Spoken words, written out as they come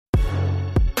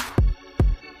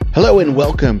Hello and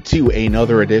welcome to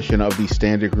another edition of the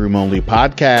Standig Room Only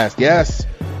podcast. Yes,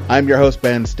 I'm your host,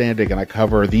 Ben Standig, and I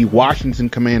cover the Washington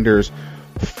Commanders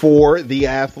for The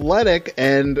Athletic,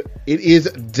 and it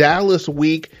is Dallas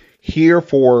week here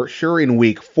for sure in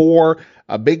week 4.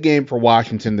 A big game for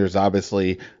Washington. There's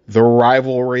obviously the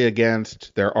rivalry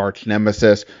against their arch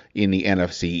nemesis in the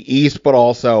NFC East, but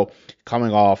also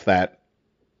coming off that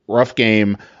rough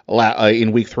game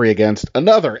in week 3 against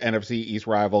another NFC East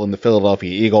rival in the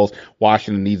Philadelphia Eagles.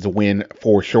 Washington needs a win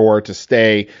for sure to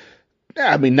stay,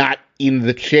 not in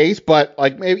the chase, but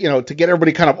maybe, to get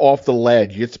everybody kind of off the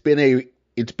ledge. It's been a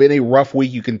rough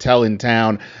week, you can tell, in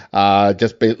town,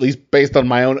 at least based on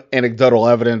my own anecdotal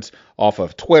evidence off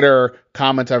of Twitter,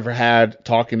 comments I've had,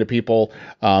 talking to people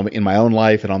in my own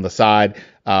life and on the side.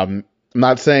 I'm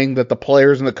not saying that the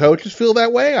players and the coaches feel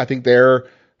that way. I think they're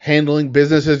handling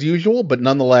business as usual, but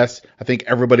nonetheless, I think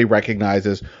everybody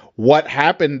recognizes what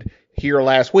happened here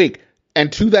last week.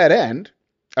 And to that end,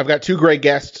 I've got 2 great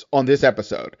guests on this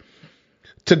episode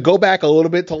to go back a little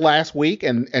bit to last week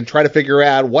and try to figure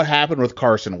out what happened with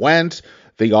Carson Wentz,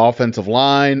 the offensive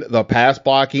line, the pass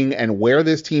blocking, and where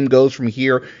this team goes from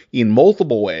here in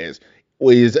multiple ways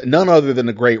is none other than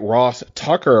the great Ross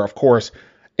Tucker, of course,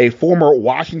 a former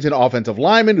Washington offensive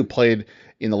lineman who played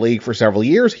in the league for several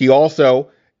years. He also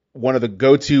one of the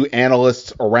go-to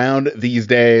analysts around these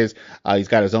days. He's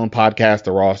got his own podcast,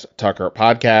 the Ross Tucker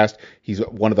Podcast. He's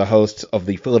one of the hosts of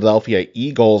the Philadelphia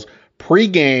Eagles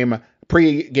pregame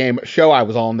show. I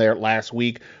was on there last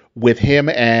week with him,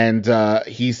 and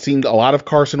he's seen a lot of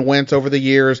Carson Wentz over the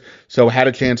years, so had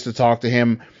a chance to talk to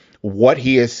him, what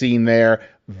he has seen there.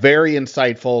 Very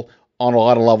insightful on a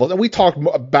lot of levels. And we talked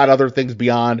about other things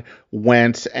beyond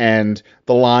Wentz and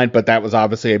the line, but that was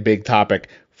obviously a big topic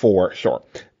for sure.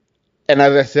 And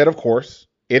as I said, of course,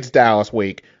 it's Dallas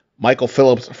week. Michael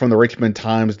Phillips from the Richmond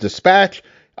Times-Dispatch,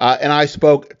 and I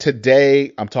spoke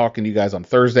today. I'm talking to you guys on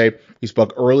Thursday. We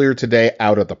spoke earlier today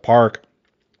out at the park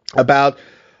about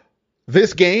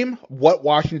this game, what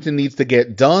Washington needs to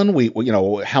get done.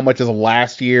 How much is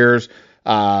last year's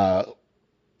lopsided,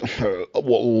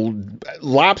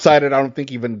 I don't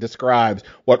think even describes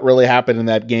what really happened in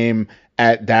that game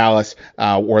at Dallas,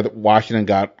 where Washington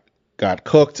got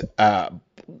cooked,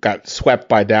 got swept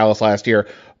by Dallas last year.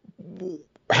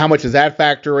 How much does that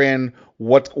factor in?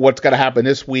 What's got to happen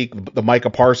this week? The Micah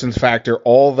Parsons factor,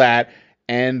 all that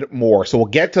and more. So we'll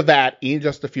get to that in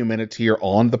just a few minutes here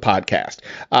on the podcast.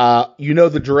 You know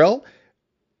the drill.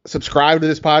 Subscribe to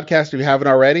this podcast if you haven't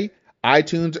already.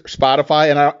 iTunes,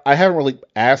 Spotify, and I haven't really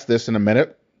asked this in a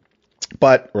minute,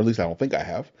 or at least I don't think I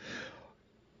have.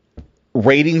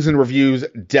 Ratings and reviews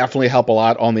definitely help a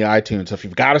lot on the iTunes. So if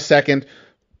you've got a second,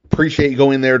 appreciate you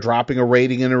going there, dropping a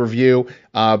rating and a review.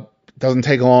 Doesn't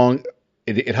take long.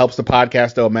 It helps the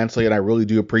podcast, though, immensely, and I really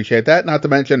do appreciate that. Not to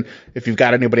mention, if you've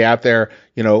got anybody out there,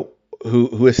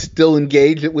 who is still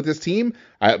engaged with this team,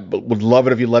 I would love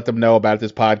it if you let them know about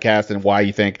this podcast and why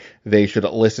you think they should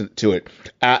listen to it.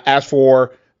 As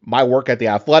for my work at The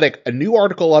Athletic, a new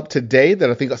article up today that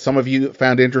I think some of you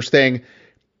found interesting.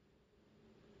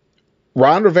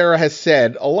 Ron Rivera has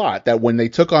said a lot that when they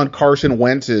took on Carson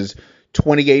Wentz's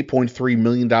 $28.3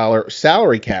 million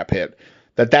salary cap hit,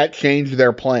 that changed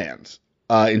their plans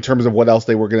in terms of what else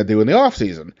they were going to do in the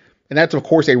offseason. And that's, of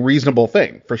course, a reasonable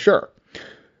thing, for sure.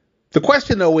 The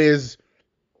question, though, is,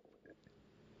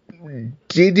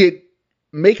 did it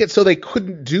make it so they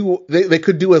could do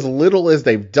as little as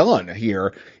they've done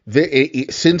here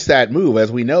since that move?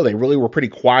 As we know, they really were pretty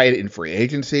quiet in free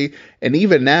agency. And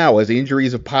even now, as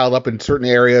injuries have piled up in certain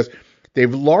areas,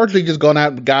 they've largely just gone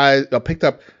out and picked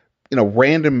up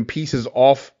random pieces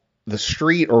off the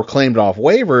street or claimed off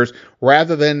waivers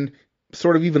rather than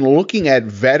sort of even looking at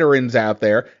veterans out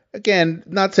there. Again,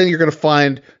 not saying you're going to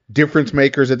find difference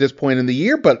makers at this point in the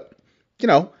year, but,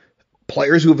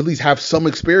 players who at least have some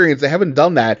experience, they haven't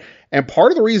done that. And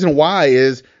part of the reason why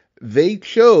is they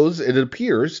chose, it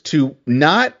appears, to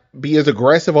not be as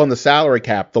aggressive on the salary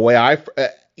cap the way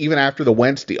even after the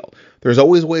Wentz deal. There's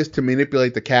always ways to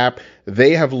manipulate the cap.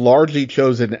 They have largely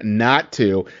chosen not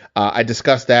to. I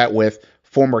discussed that with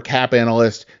former cap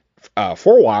analyst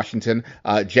for Washington,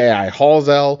 J.I.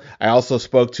 Halsell. I also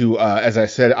spoke to, as I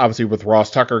said, obviously with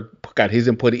Ross Tucker, got his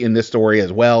input in this story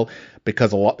as well,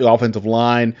 because the offensive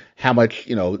line, how much,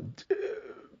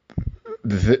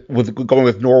 with going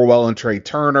with Norwell and Trey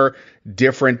Turner,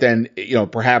 different than,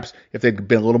 perhaps if they'd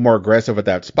been a little more aggressive at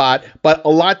that spot. But a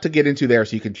lot to get into there,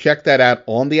 so you can check that out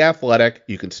on The Athletic.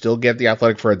 You can still get The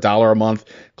Athletic for $1 a month.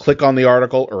 Click on the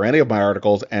article or any of my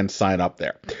articles and sign up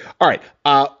there. All right,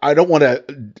 I don't want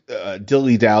to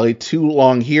dilly-dally too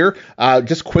long here.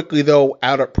 Just quickly, though,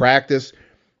 out at practice,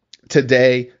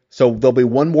 today. So there'll be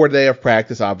one more day of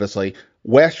practice, obviously.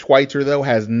 Wes Schweitzer, though,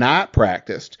 has not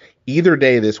practiced either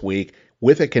day this week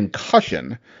with a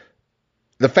concussion.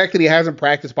 The fact that he hasn't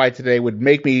practiced by today would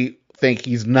make me think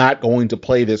he's not going to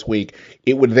play this week.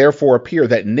 It would therefore appear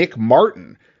that Nick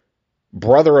Martin,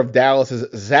 brother of Dallas's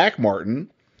Zach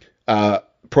Martin,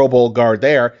 Pro Bowl guard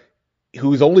there,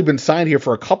 who's only been signed here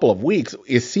for a couple of weeks,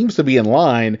 seems to be in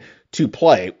line to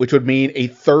play, which would mean a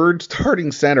third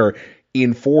starting center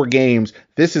in 4 games.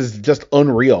 This is just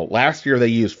unreal. Last year they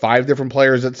used 5 different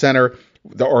players at center.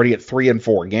 They're already at 3 and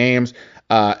 4 games.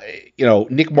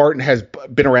 Nick Martin has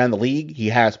been around the league. He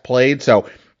has played. So,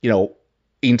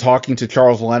 in talking to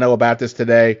Charles Leno about this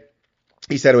today,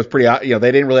 he said it was pretty,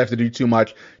 they didn't really have to do too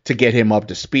much to get him up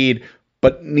to speed.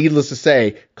 But needless to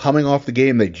say, coming off the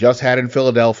game they just had in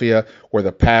Philadelphia, where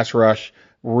the pass rush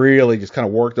really just kind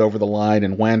of worked over the line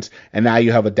and went, and now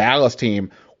you have a Dallas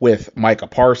team with Micah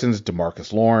Parsons,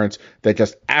 DeMarcus Lawrence, that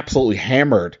just absolutely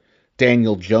hammered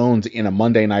Daniel Jones in a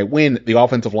Monday night win. The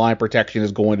offensive line protection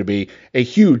is going to be a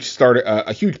huge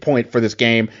point for this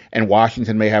game, and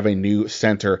Washington may have a new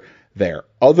center there.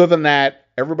 Other than that,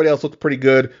 everybody else looks pretty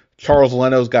good. Charles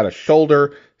Leno's got a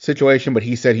shoulder situation, but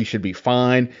he said he should be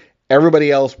fine.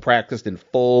 Everybody else practiced in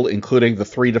full, including the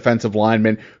 3 defensive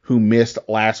linemen who missed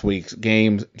last week's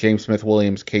games, James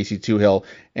Smith-Williams, Casey Toohill,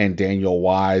 and Daniel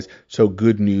Wise. So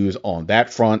good news on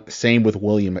that front. Same with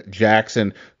William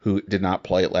Jackson, who did not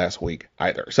play last week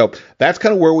either. So that's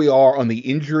kind of where we are on the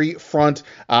injury front.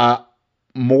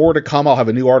 More to come. I'll have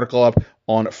a new article up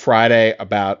on Friday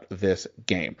about this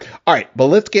game. All right, but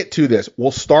let's get to this.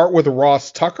 We'll start with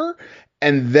Ross Tucker,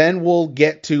 and then we'll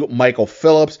get to Michael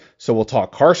Phillips. So we'll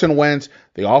talk Carson Wentz,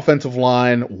 the offensive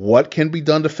line, what can be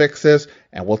done to fix this,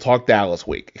 and we'll talk Dallas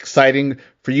week. Exciting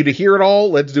for you to hear it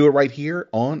all. Let's do it right here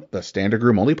on the Standig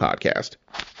Room Only podcast.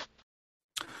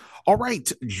 All right,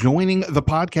 joining the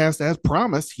podcast as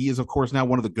promised, he is, of course, now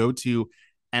one of the go-to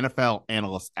NFL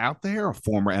analysts out there, a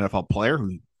former NFL player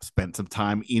who spent some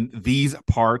time in these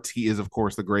parts. He is, of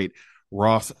course, the great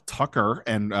Ross Tucker.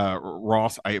 And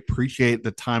Ross, I appreciate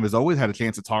the time. As always, had a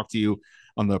chance to talk to you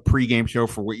on the pregame show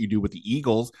for what you do with the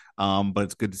Eagles. But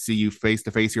it's good to see you face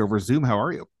to face here over Zoom. How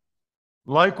are you?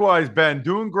 Likewise, Ben.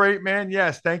 Doing great, man.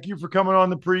 Yes, thank you for coming on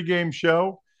the pregame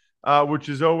show, which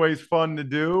is always fun to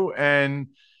do. And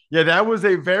yeah, that was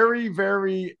a very,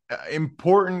 very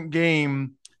important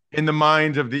game in the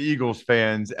minds of the Eagles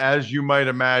fans, as you might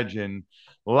imagine.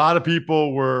 A lot of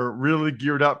people were really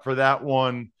geared up for that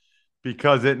one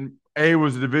because it, A,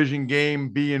 was a division game,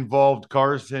 B, involved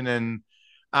Carson. And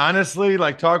honestly,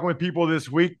 like talking with people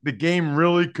this week, the game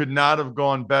really could not have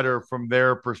gone better from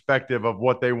their perspective of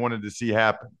what they wanted to see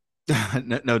happen.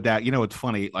 No doubt. It's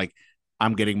funny. Like,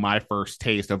 I'm getting my first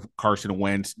taste of Carson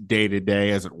Wentz day to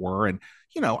day, as it were. And,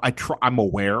 I'm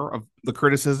aware of the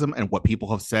criticism and what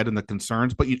people have said and the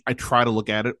concerns, but I try to look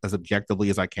at it as objectively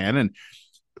as I can and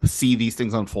see these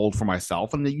things unfold for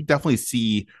myself. And you definitely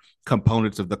see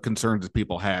components of the concerns that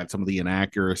people had, some of the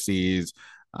inaccuracies,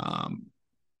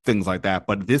 things like that.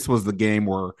 But this was the game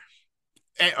where,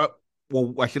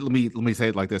 let me say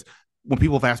it like this. When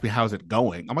people have asked me, how's it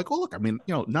going? I'm like, well, look,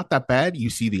 not that bad. You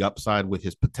see the upside with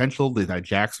his potential. That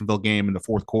Jacksonville game in the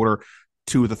fourth quarter,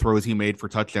 2 of the throws he made for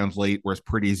touchdowns late were as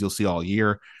pretty as you'll see all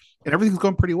year, and everything's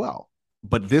going pretty well.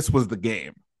 But this was the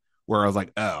game where I was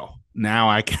like, oh, now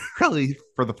I can really,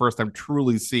 for the first time,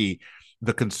 truly see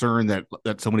the concern that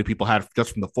so many people had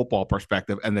just from the football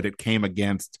perspective, and that it came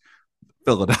against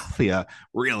Philadelphia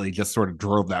really just sort of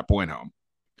drove that point home.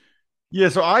 Yeah,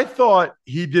 so I thought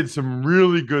he did some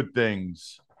really good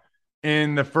things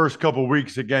in the first couple of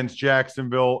weeks against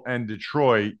Jacksonville and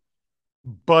Detroit,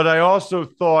 but I also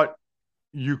thought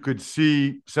you could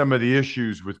see some of the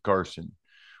issues with Carson,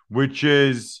 which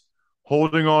is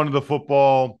holding on to the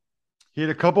football. He had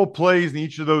a couple plays in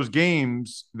each of those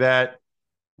games that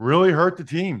really hurt the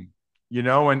team,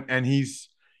 and he's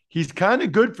kind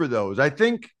of good for those. I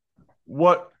think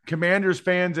what Commanders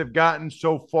fans have gotten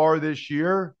so far this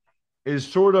year is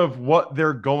sort of what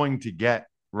they're going to get,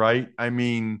 right? I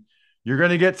mean, you're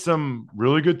going to get some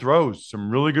really good throws,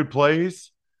 some really good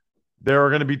plays. There are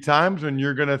going to be times when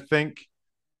you're going to think,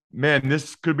 man,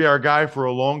 this could be our guy for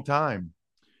a long time.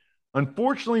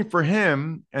 Unfortunately for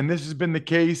him, and this has been the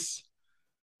case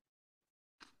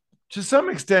to some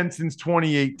extent since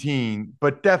 2018,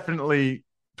 but definitely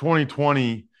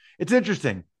 2020, it's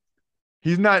interesting.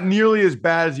 He's not nearly as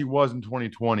bad as he was in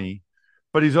 2020,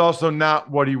 but he's also not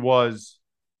what he was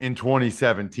in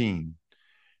 2017.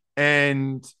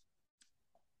 And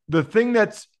the thing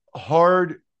that's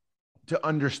hard to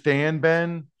understand,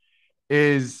 Ben,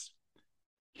 is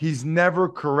he's never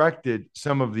corrected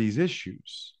some of these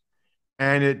issues.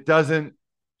 and it doesn't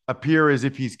appear as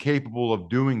if he's capable of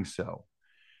doing so.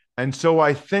 And so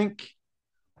I think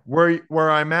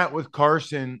where I'm at with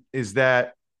Carson is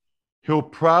that he'll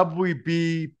probably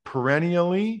be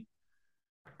perennially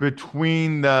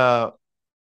between the,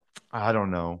 I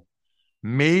don't know,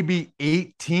 maybe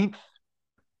 18th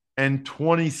and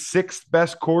 26th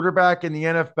best quarterback in the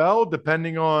NFL,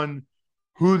 depending on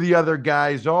who the other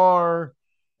guys are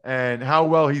and how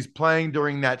well he's playing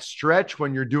during that stretch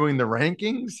when you're doing the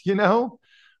rankings, you know?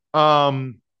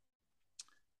 Um,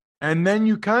 and then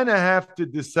you kind of have to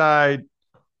decide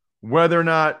whether or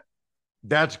not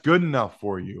that's good enough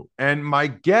for you. And my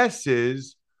guess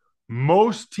is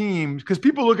most teams, because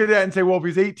people look at that and say, well, if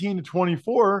he's 18 to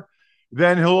 24,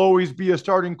 then he'll always be a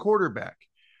starting quarterback.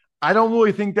 I don't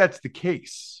really think that's the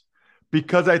case,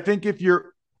 because I think if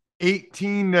you're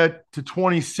 18 to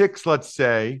 26, let's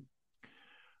say,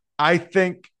 I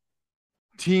think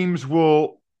teams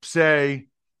will say,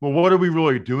 well, what are we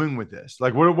really doing with this?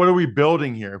 Like, what are we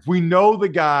building here? If we know the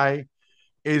guy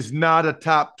is not a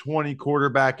top 20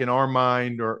 quarterback in our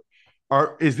mind, or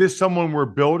is this someone we're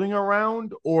building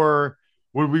around, or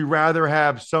would we rather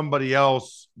have somebody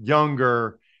else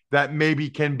younger that maybe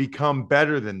can become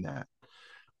better than that?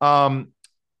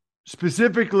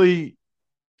 Specifically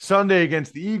Sunday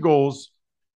against the Eagles,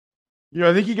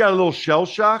 I think he got a little shell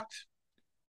shocked.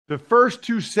 The first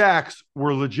 2 sacks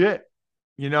were legit.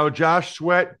 Josh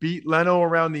Sweat beat Leno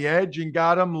around the edge and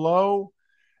got him low.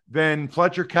 Then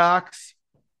Fletcher Cox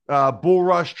bull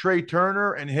rush Trey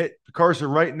Turner and hit Carson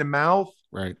right in the mouth.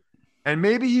 Right. And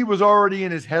maybe he was already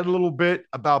in his head a little bit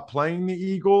about playing the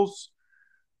Eagles.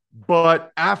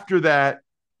 But after that,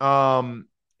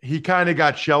 he kind of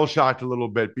got shell shocked a little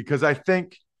bit, because I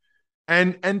think,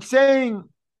 and saying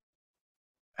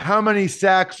how many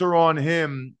sacks are on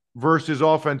him versus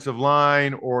offensive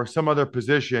line or some other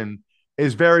position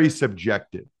is very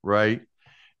subjective, right?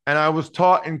 And I was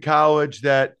taught in college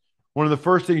that one of the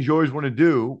first things you always want to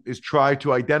do is try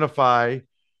to identify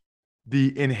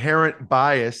the inherent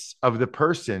bias of the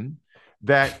person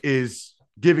that is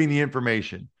giving the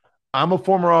information. I'm a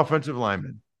former offensive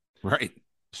lineman. Right.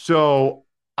 So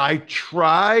I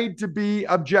tried to be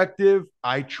objective.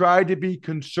 I tried to be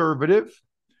conservative,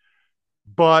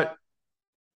 but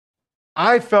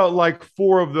I felt like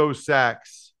 4 of those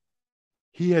sacks,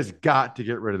 he has got to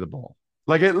get rid of the ball.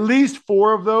 Like at least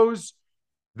 4 of those,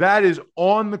 that is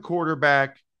on the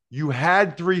quarterback. You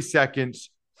had 3 seconds.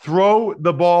 Throw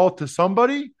the ball to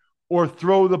somebody or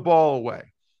throw the ball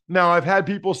away. Now, I've had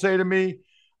people say to me,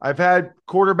 I've had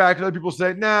quarterbacks, other people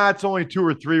say, nah, it's only 2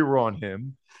 or 3 were on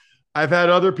him. I've had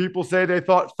other people say they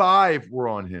thought 5 were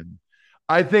on him.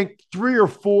 I think 3 or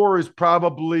 4 is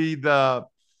probably the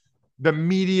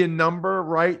median number,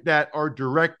 right, that are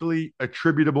directly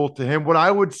attributable to him. What I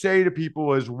would say to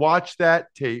people is watch that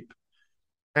tape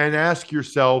and ask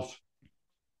yourself,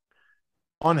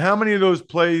 on how many of those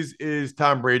plays is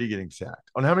Tom Brady getting sacked?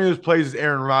 On how many of those plays is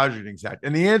Aaron Rodgers getting sacked?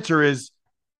 And the answer is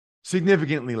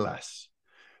significantly less,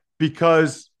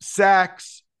 because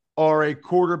sacks are a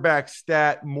quarterback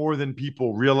stat more than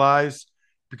people realize,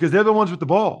 because they're the ones with the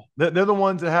ball. They're the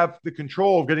ones that have the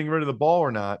control of getting rid of the ball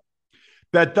or not.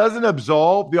 That doesn't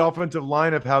absolve the offensive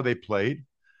line of how they played.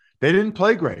 They didn't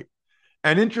play great.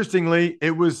 And interestingly,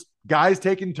 it was guys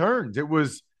taking turns. It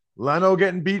was Leno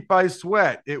getting beat by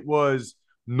Sweat. It was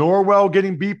Norwell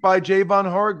getting beat by Javon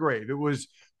Hargrave. It was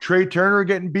Trey Turner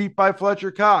getting beat by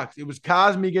Fletcher Cox. It was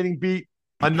Cosme getting beat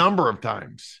a number of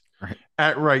times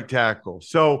at right tackle.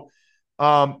 So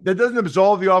that doesn't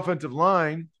absolve the offensive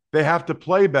line. They have to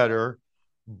play better.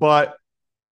 But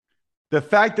the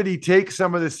fact that he takes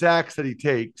some of the sacks that he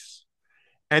takes,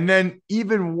 and then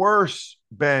even worse,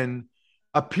 Ben,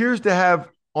 appears to have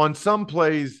on some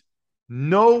plays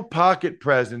no pocket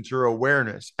presence or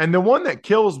awareness. And the one that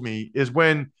kills me is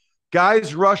when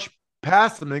guys rush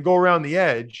past them and go around the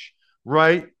edge,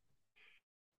 right?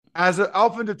 As an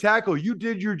offensive tackle, you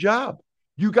did your job.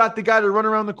 You got the guy to run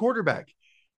around the quarterback.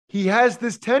 He has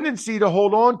this tendency to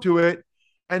hold on to it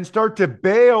and start to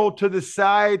bail to the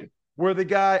side where the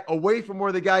guy, away from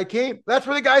where the guy came. That's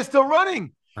where the guy's still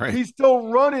running. Right. He's still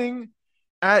running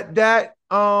at that.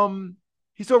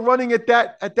 He's still running at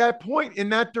that point in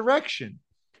that direction.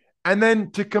 And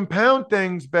then to compound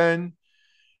things, Ben,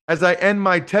 as I end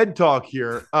my TED talk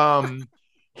here,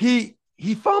 he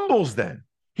fumbles. Then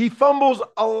he fumbles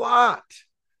a lot.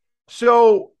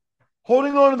 So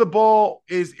holding on to the ball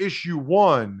is issue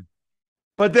 1,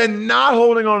 but then not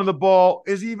holding on to the ball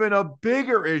is even a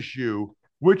bigger issue,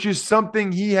 which is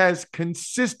something he has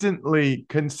consistently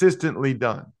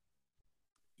done.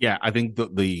 Yeah, I think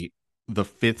the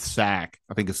 5th sack,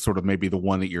 I think is sort of maybe the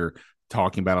one that you're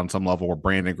talking about on some level where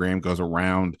Brandon Graham goes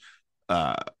around.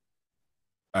 Uh,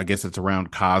 I guess it's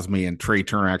around Cosme, and Trey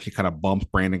Turner actually kind of bumps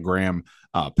Brandon Graham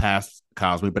past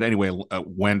Cosme. But anyway,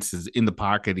 Wentz is in the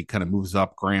pocket. He kind of moves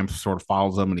up. Graham sort of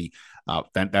follows him, and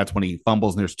that's when he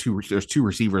fumbles. And there's two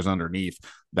receivers underneath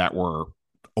that were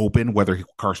open. Whether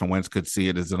Carson Wentz could see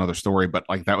it is another story, but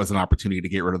like that was an opportunity to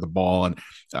get rid of the ball. And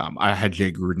I had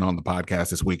Jay Gruden on the podcast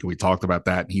this week, and we talked about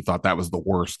that. And he thought that was the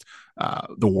worst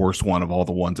one of all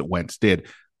the ones that Wentz did.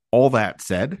 All that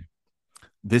said,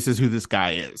 this is who this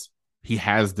guy is.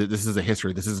 This is a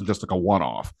history. This isn't just like a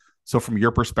one-off. So from your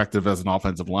perspective as an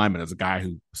offensive lineman, as a guy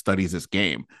who studies this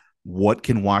game, what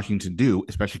can Washington do,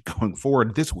 especially going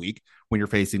forward this week when you're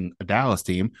facing a Dallas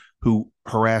team who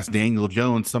harassed Daniel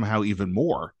Jones somehow even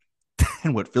more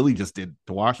than what Philly just did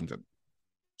to Washington?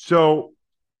 So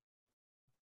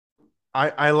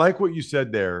I like what you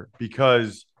said there,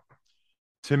 because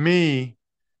to me,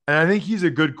 and I think he's a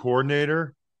good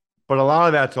coordinator, but a lot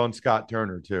of that's on Scott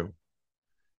Turner too.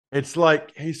 It's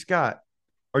like, hey, Scott,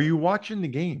 are you watching the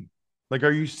game? Like,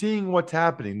 are you seeing what's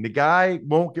happening? The guy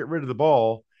won't get rid of the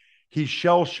ball. He's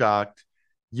shell shocked.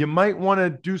 You might want to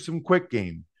do some quick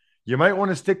game. You might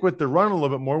want to stick with the run a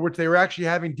little bit more, which they were actually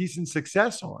having decent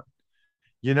success on.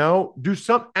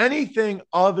 Do anything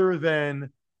other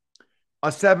than a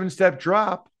 7-step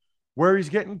drop where he's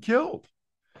getting killed.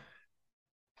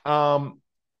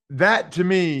 That to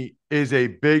me is a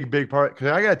big, big part.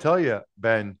 Because I got to tell you,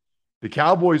 Ben, the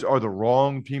Cowboys are the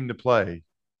wrong team to play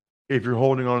if you're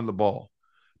holding on to the ball.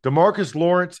 DeMarcus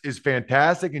Lawrence is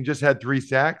fantastic and just had 3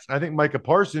 sacks. I think Micah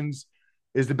Parsons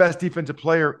is the best defensive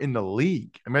player in the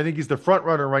league. I mean, I think he's the front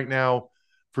runner right now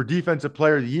for defensive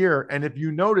player of the year. And if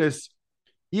you notice,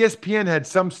 ESPN had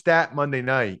some stat Monday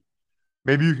night.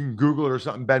 Maybe you can Google it or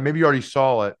something, Ben. Maybe you already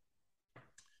saw it.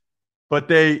 But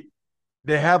they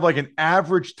have like an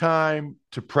average time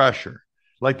to pressure.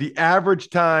 Like the average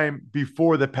time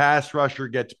before the pass rusher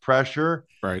gets pressure.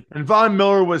 Right. And Von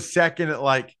Miller was second at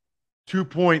like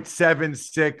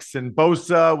 2.76, and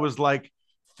Bosa was like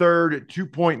third at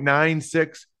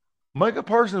 2.96. Micah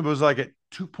Parsons was like at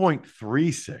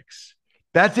 2.36.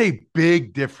 That's a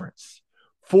big difference.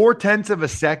 0.4 of a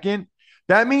second.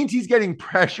 That means he's getting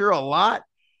pressure a lot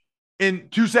in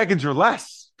 2 seconds or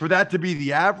less for that to be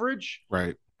the average.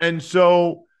 Right. And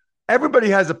so everybody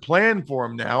has a plan for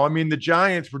him now. I mean, the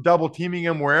Giants were double teaming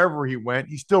him wherever he went.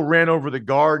 He still ran over the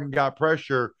guard and got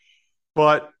pressure.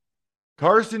 But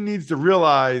Carson needs to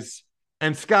realize,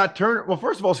 and Scott Turner, well,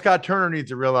 first of all, Scott Turner needs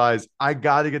to realize, I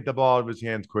got to get the ball out of his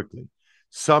hands quickly,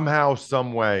 somehow,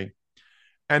 some way.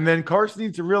 And then Carson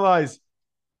needs to realize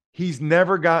he's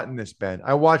never gotten this, Ben.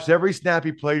 I watched every snap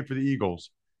he played for the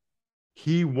Eagles.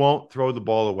 He won't throw the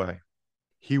ball away.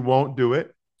 He won't do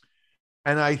it.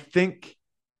 And I think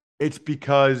it's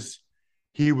because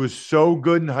he was so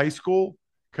good in high school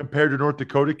compared to North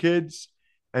Dakota kids,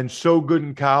 and so good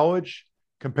in college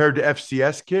compared to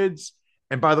FCS kids.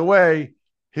 And by the way,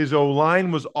 his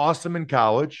O-line was awesome in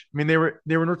college. I mean, they were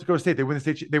North Dakota State. They win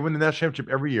the national championship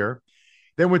every year.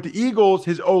 Then with the Eagles,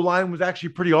 his O-line was actually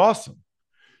pretty awesome.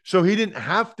 So he didn't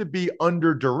have to be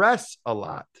under duress a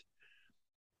lot.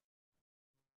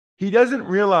 He doesn't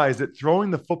realize that throwing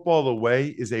the football away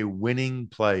is a winning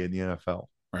play in the NFL.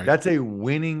 Right. That's a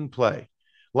winning play.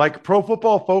 Like Pro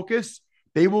Football Focus,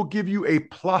 they will give you a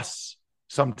plus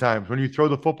sometimes when you throw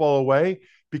the football away,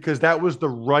 because that was the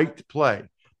right play.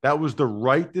 That was the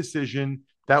right decision.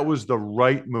 That was the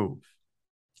right move.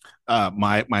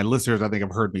 My listeners, I think,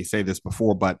 have heard me say this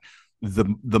before, but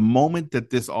the moment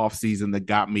that this offseason that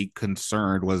got me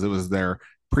concerned was it was their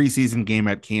preseason game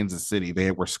at Kansas City.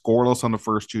 They were scoreless on the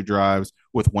first 2 drives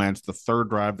with Wentz. The third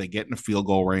drive, they get in a field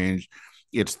goal range.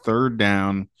 It's third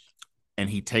down, and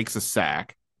he takes a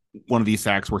sack. One of these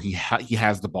sacks where he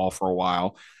has the ball for a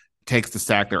while, takes the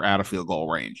sack. They're out of field goal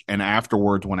range. And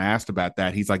afterwards, when asked about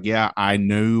that, he's like, "Yeah, I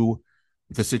knew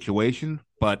the situation,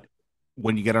 but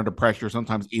when you get under pressure,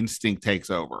 sometimes instinct takes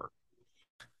over."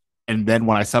 And then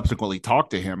when I subsequently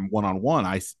talked to him one-on-one,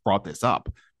 I brought this up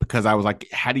because I was like,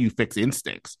 how do you fix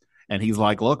instincts? And he's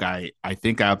like, look, I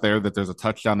think out there that there's a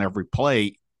touchdown every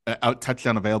play, a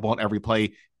touchdown available on every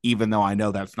play, even though I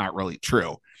know that's not really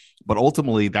true. But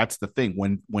ultimately, that's the thing.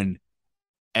 When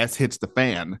S hits the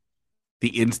fan,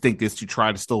 the instinct is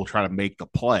to still try to make the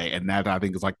play. And that, I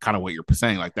think, is like kind of what you're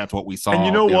saying. Like, that's what we saw. And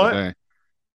you know what?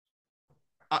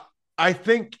 I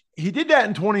think he did that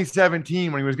in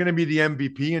 2017 when he was going to be the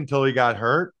MVP until he got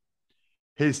hurt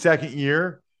his second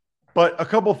year. But a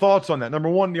couple thoughts on that. Number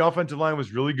one, the offensive line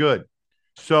was really good.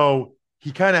 So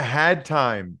he kind of had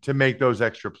time to make those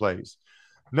extra plays.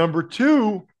 Number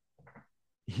two,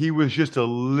 he was just a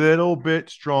little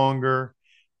bit stronger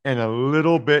and a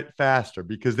little bit faster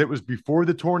because it was before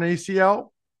the torn ACL.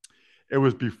 It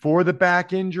was before the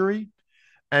back injury.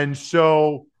 And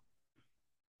so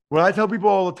what I tell people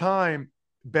all the time,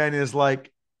 Ben, is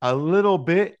like a little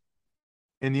bit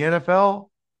in the NFL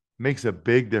makes a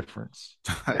big difference.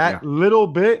 Yeah. That little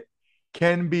bit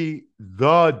can be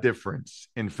the difference,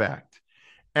 in fact.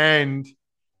 And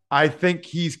I think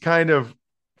he's kind of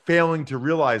failing to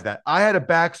realize that. I had a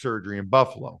back surgery in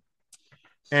Buffalo,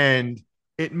 and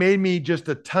it made me just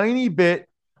a tiny bit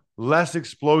less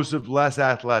explosive, less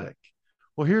athletic.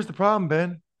 Well, here's the problem,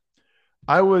 Ben.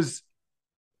 I was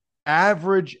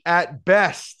average at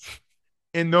best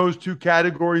in those two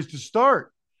categories to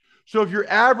start. So if you're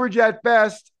average at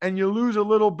best and you lose a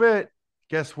little bit,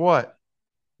 guess what?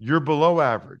 You're below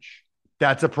average.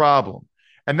 That's a problem.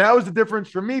 And that was the difference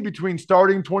for me between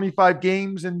starting 25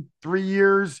 games in 3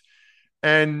 years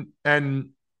and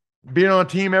being on a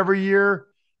team every year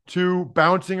to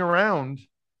bouncing around,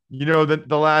 the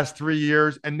last 3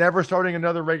 years and never starting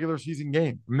another regular season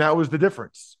game. And that was the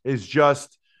difference, is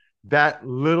just that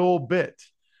little bit.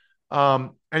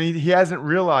 And he hasn't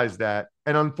realized that.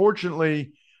 And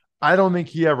unfortunately, I don't think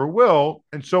he ever will.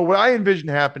 And so what I envision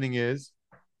happening is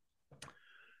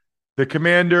the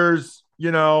Commanders,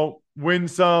 win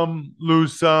some,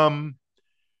 lose some.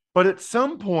 But at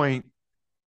some point,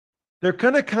 they're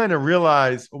going to kind of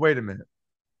realize, oh, wait a minute.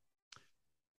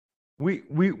 We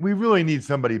really need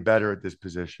somebody better at this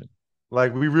position.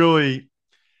 Like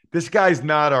this guy's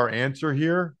not our answer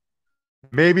here.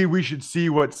 Maybe we should see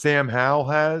what Sam Howell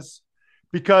has,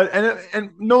 because and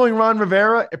knowing Ron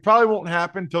Rivera, it probably won't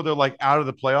happen until they're like out of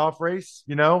the playoff race,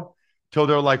 till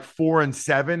they're like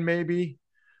 4-7 maybe,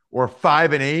 or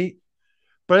 5-8.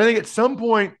 But I think at some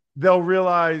point they'll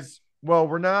realize, well,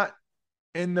 we're not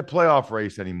in the playoff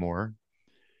race anymore,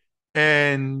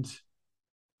 and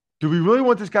do we really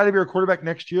want this guy to be our quarterback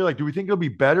next year? Like, do we think he'll be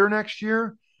better next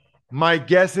year? My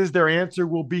guess is their answer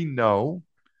will be no.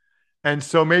 And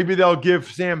so maybe they'll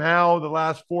give Sam Howell the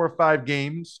last 4 or 5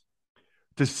 games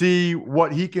to see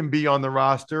what he can be on the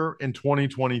roster in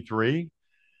 2023.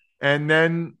 And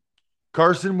then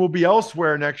Carson will be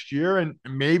elsewhere next year, and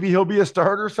maybe he'll be a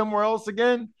starter somewhere else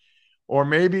again, or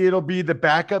maybe it'll be the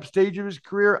backup stage of his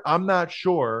career. I'm not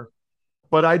sure,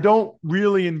 but I don't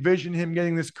really envision him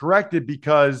getting this corrected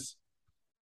because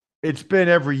it's been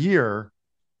every year.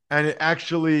 And it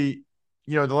actually,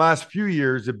 the last few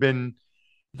years have been.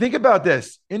 Think about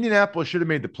this. Indianapolis should have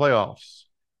made the playoffs,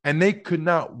 and they could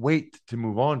not wait to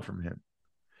move on from him.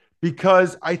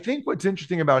 Because I think what's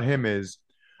interesting about him is,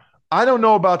 I don't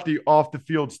know about the off the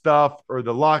field stuff or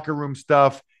the locker room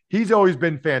stuff. He's always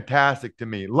been fantastic to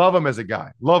me. Love him as a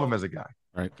guy. Love him as a guy.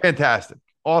 Right. Fantastic.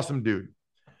 Awesome dude.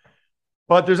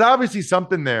 But there's obviously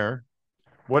something there,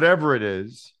 whatever it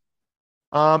is.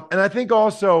 And I think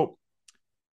also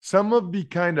some of the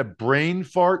kind of brain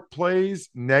fart plays,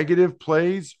 negative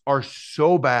plays, are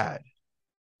so bad.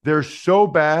 They're so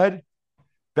bad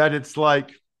that it's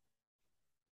like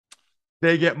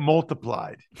they get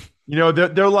multiplied.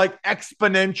 They're like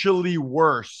exponentially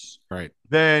worse, Right,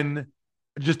 than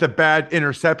just a bad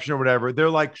interception or whatever.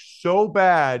 They're like so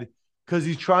bad because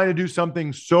he's trying to do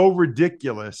something so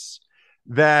ridiculous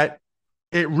that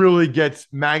it really gets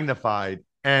magnified.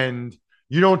 And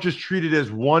you don't just treat it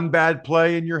as one bad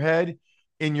play in your head.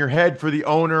 In your head, for the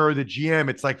owner or the GM,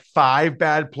 it's like 5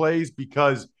 bad plays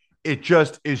because it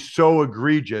just is so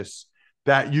egregious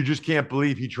that you just can't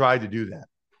believe he tried to do that.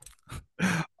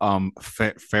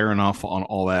 Fair enough on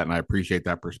all that, and I appreciate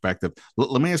that perspective.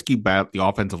 Let me ask you about the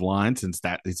offensive line, since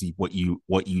that is what you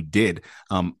did.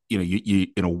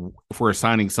 If we're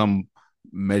assigning some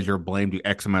measure of blame to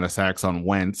X amount of sacks on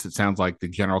Wentz, it sounds like the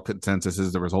general consensus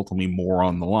is the result will be more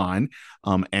on the line.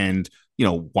 And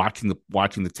watching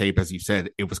the tape, as you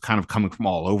said, it was kind of coming from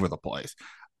all over the place.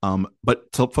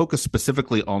 But to focus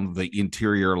specifically on the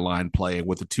interior line play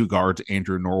with the 2 guards,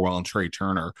 Andrew Norwell and Trey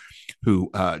Turner,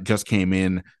 who just came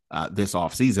in this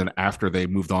offseason after they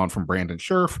moved on from Brandon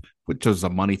Scherf, which was a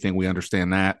money thing. We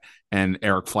understand that. And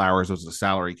Eric Flowers was a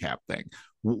salary cap thing.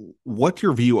 What's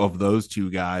your view of those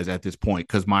 2 guys at this point?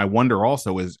 Because my wonder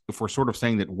also is, if we're sort of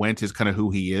saying that Wentz is kind of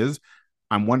who he is,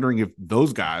 I'm wondering if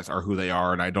those guys are who they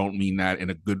are. And I don't mean that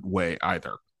in a good way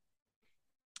either.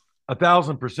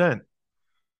 1,000%.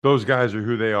 Those guys are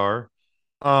who they are.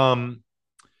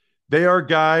 They are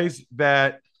guys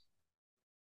that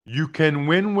you can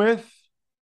win with,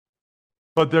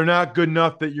 but they're not good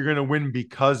enough that you're going to win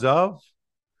because of.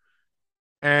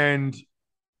 And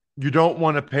you don't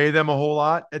want to pay them a whole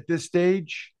lot at this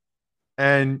stage.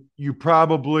 And you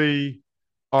probably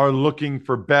are looking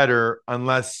for better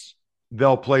unless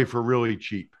they'll play for really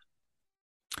cheap.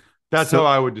 That's how So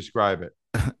I would describe it.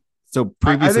 so I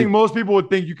previously, think most people would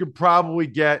think you could probably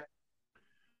get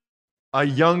a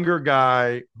younger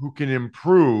guy who can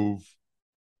improve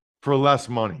for less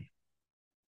money.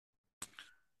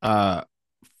 uh,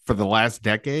 for the last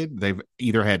decade, they've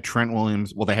either had Trent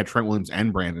Williams. Well, they had Trent Williams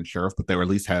and Brandon Sheriff, but they were at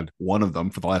least had one of them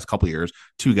for the last couple of years.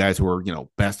 Two guys who were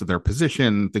best of their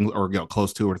position, things or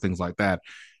close to or things like that.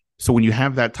 So when you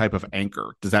have that type of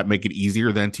anchor, does that make it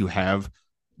easier then to have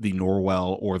the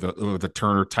Norwell or the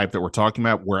Turner type that we're talking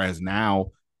about? Whereas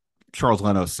now Charles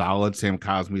Leno's solid, Sam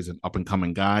Cosmi's an up and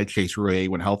coming guy, Chase Roullier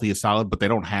when healthy is solid, but they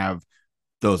don't have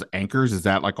those anchors. Is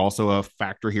that like also a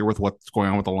factor here with what's going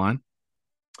on with the line?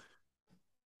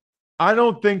 I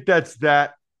don't think that's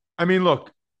that. I mean,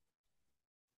 look,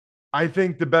 I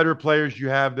think the better players you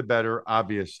have, the better,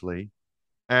 obviously.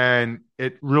 And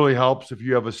it really helps if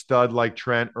you have a stud like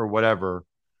Trent or whatever.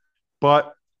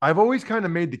 But I've always kind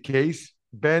of made the case,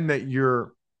 Ben, that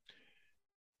your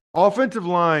offensive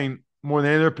line, more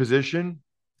than any other position,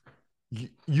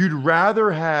 you'd rather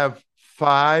have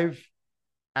five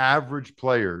average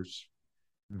players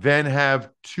than have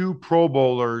two Pro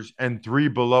Bowlers and three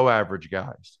below average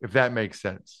guys, if that makes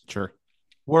sense. Sure.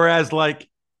 Whereas, like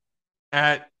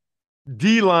at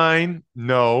D line,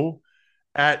 no.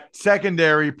 At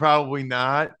secondary, probably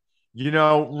not.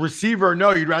 Receiver,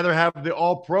 no. You'd rather have the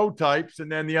all pro types,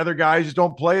 and then the other guys just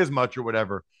don't play as much or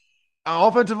whatever.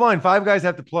 Offensive line, five guys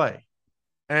have to play.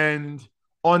 And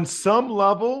on some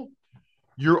level,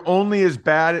 you're only as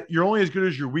good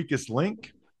as your weakest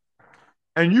link.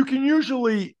 And you can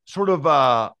usually sort of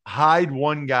hide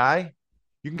one guy.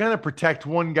 You can kind of protect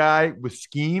one guy with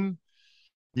scheme.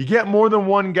 You get more than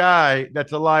one guy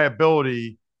that's a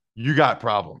liability, you got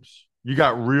problems. You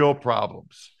got real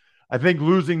problems. I think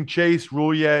losing Chase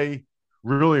Roullier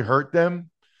really hurt them.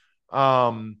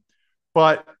 But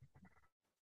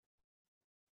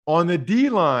on the D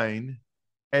line,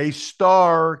 a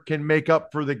star can make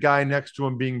up for the guy next to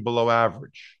him being below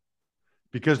average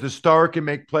because the star can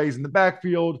make plays in the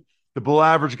backfield. The below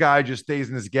average guy just stays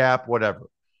in his gap, whatever.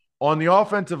 On the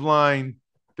offensive line,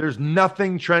 there's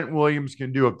nothing Trent Williams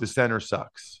can do if the center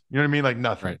sucks. You know what I mean? Like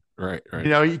nothing. Right.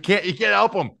 You can't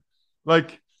help him.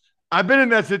 Like I've been in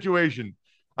that situation.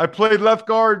 I played left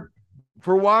guard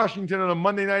for Washington on a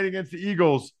Monday night against the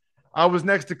Eagles. I was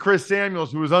next to Chris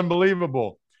Samuels, who was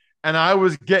unbelievable, and I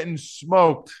was getting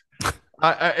smoked.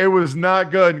 It was not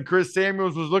good. And Chris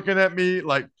Samuels was looking at me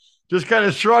like, just kind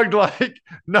of shrugged, like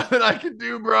nothing I can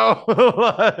do, bro.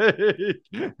 like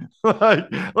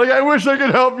I wish I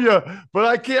could help you, but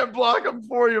I can't block them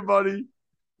for you, buddy.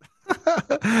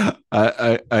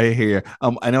 I hear you.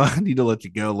 I know I need to let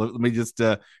you go. Let me just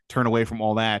turn away from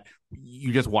all that.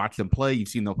 You just watch them play. You've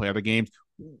seen them play other games.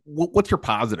 What's your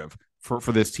positive for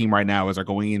this team right now as they're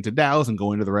going into Dallas and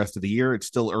going into the rest of the year? It's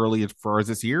still early as far as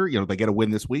this year. They get a win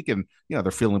this week and,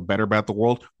 they're feeling better about the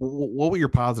world. What were your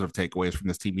positive takeaways from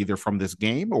this team, either from this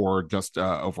game or just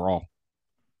overall?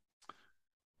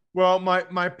 Well,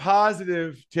 my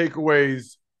positive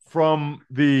takeaways from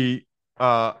the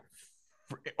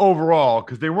overall,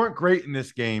 because they weren't great in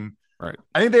this game. Right.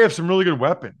 I think they have some really good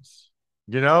weapons,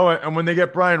 and when they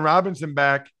get Brian Robinson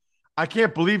back, I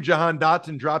can't believe Jahan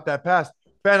Dotson dropped that pass.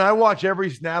 Ben, I watch every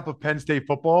snap of Penn State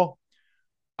football.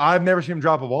 I've never seen him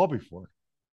drop a ball before.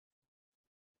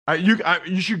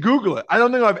 You should Google it. I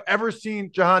don't think I've ever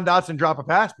seen Jahan Dotson drop a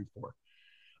pass before.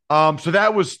 So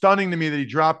that was stunning to me that he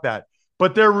dropped that.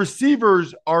 But their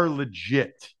receivers are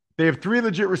legit. They have three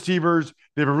legit receivers.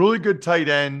 They have a really good tight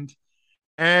end.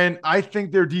 And I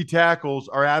think their D tackles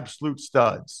are absolute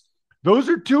studs. Those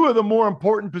are two of the more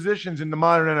important positions in the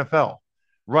modern NFL,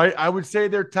 right? I would say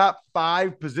they're top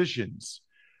five positions,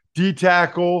 D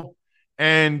tackle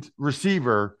and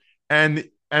receiver. And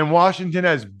Washington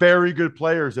has very good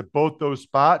players at both those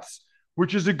spots,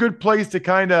 which is a good place to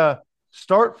kind of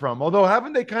start from. Although,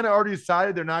 haven't they kind of already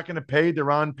decided they're not going to pay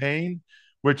Deron Payne,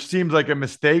 which seems like a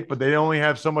mistake, but they only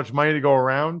have so much money to go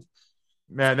around?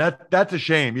 Man, that's a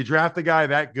shame. You draft a guy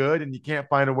that good and you can't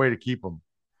find a way to keep him.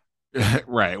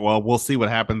 Right. Well, we'll see what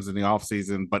happens in the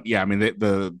offseason. But yeah, I mean,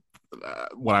 the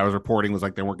what I was reporting was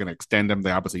like they weren't going to extend him.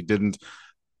 They obviously didn't.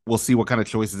 We'll see what kind of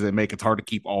choices they make. It's hard to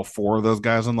keep all four of those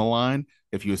guys on the line.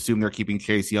 If you assume they're keeping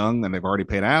Chase Young and they've already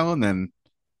paid Allen, then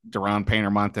Deron Payne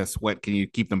or Montez Sweat, can you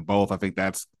keep them both? I think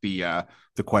that's the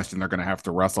question they're going to have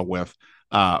to wrestle with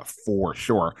for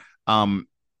sure.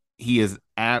 He is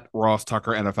at Ross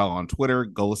Tucker NFL on Twitter.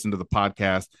 Go listen to the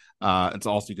podcast. It's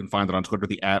also, you can find it on Twitter,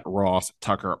 the at Ross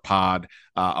Tucker pod,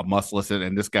 a must listen.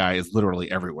 And this guy is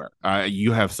literally everywhere.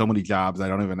 You have so many jobs. I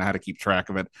don't even know how to keep track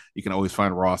of it. You can always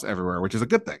find Ross everywhere, which is a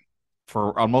good thing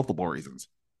on multiple reasons.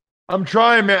 I'm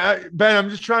trying, man. Ben, I'm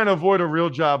just trying to avoid a real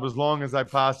job as long as I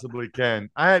possibly can.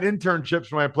 I had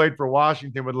internships when I played for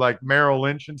Washington with like Merrill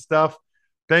Lynch and stuff.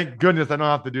 Thank goodness I don't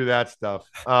have to do that stuff.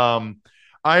 I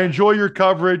enjoy your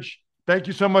coverage. Thank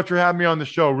you so much for having me on the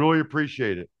show. Really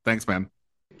appreciate it. Thanks, man.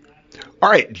 All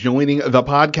right, joining the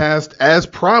podcast as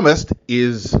promised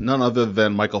is none other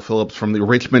than Michael Phillips from the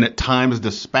Richmond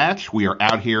Times-Dispatch. We are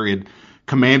out here in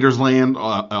Commanders Land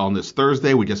on this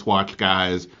Thursday. We just watched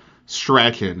guys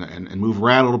stretch and move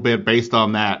around a little bit. Based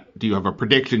on that, do you have a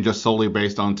prediction just solely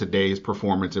based on today's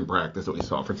performance in practice that we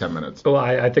saw for 10 minutes? Well,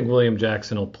 I think William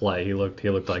Jackson will play. He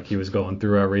looked like he was going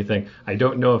through everything. I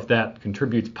don't know if that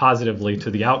contributes positively to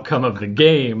the outcome of the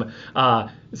game.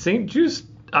 St. Juste,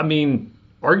 I mean,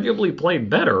 arguably played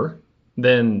better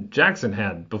than Jackson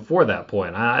had before that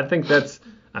point. I think that's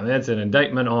an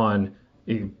indictment on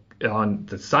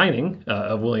the signing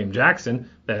of William Jackson.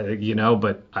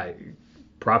 But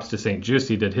props to St. Juste.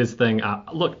 He did his thing.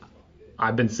 Look,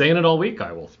 I've been saying it all week.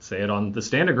 I will say it on the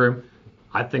Standing Room.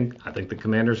 I think the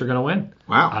Commanders are going to win.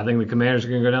 Wow. I think the Commanders are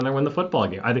going to go down there and win the football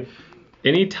game. I think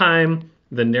anytime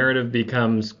the narrative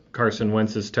becomes Carson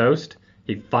Wentz is toast,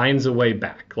 he finds a way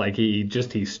back. Like he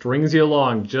strings you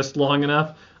along just long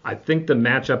enough. I think the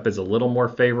matchup is a little more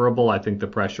favorable. I think the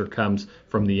pressure comes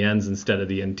from the ends instead of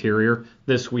the interior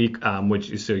this week,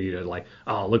 like,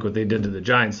 oh, look what they did to the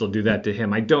Giants. They'll do that to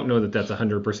him. I don't know that that's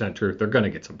 100% truth. They're going to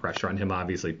get some pressure on him,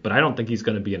 obviously, but I don't think he's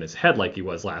going to be in his head like he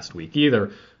was last week either.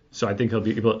 So I think he'll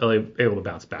be able to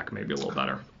bounce back maybe a little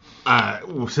better.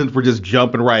 Since we're just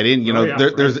jumping right in,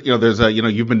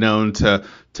 you've been known to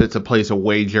place a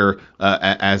wager,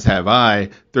 as have I.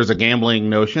 There's a gambling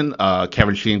notion.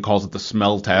 Kevin Sheehan calls it the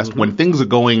smell test. Mm-hmm. When things are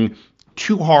going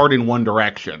too hard in one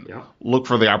direction, look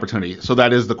for the opportunity. So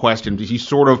that is the question. He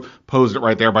sort of posed it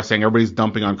right there by saying everybody's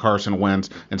dumping on Carson Wentz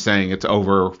and saying it's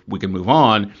over, we can move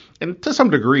on. And to some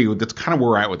degree, that's kind of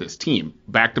where we're at with this team.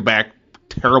 Back-to-back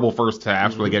terrible first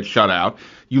halves where they get shut out.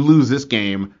 You lose this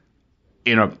game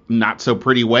in a not so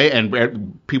pretty way,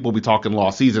 and people will be talking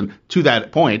lost season to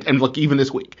that point. And look, even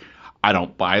this week, I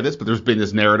don't buy this, but there's been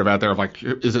this narrative out there of like,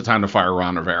 is it time to fire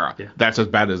Ron Rivera? Yeah. That's as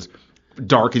bad as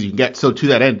dark as you can get. So to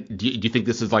that end, do you think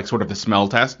this is like sort of the smell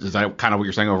test? Is that kind of what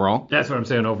you're saying overall? That's what I'm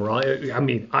saying overall. I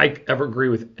mean, I agree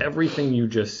with everything you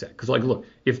just said. Because like, look,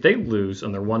 if they lose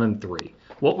and they're 1-3,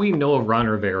 what we know of Ron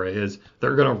Rivera is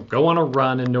they're going to go on a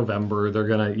run in November. They're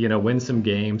going to, win some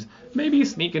games, maybe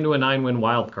sneak into a 9-win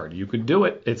wild card. You could do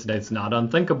it. It's not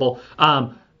unthinkable.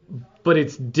 But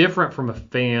it's different from a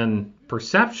fan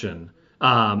perception.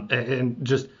 And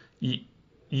just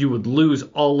you would lose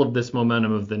all of this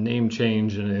momentum of the name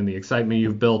change and the excitement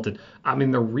you've built. And I mean,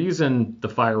 the reason the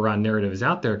Fire Ron narrative is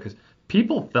out there because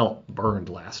people felt burned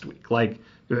last week. Like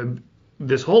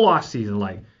this whole offseason,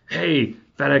 like, hey,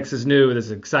 FedEx is new. This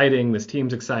is exciting. This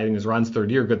team's exciting. This Ron's third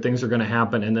year. Good things are going to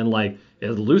happen. And then, like,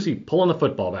 Lucy pulling the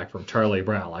football back from Charlie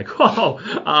Brown. Like,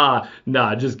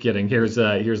 nah, just kidding. Here's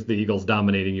the Eagles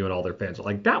dominating you and all their fans.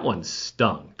 Like, that one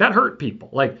stung. That hurt people.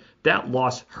 Like, that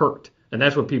loss hurt. And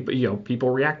that's what people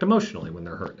react emotionally when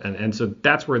they're hurt. And so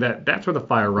that's where the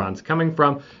Fire Ron's coming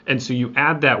from. And so you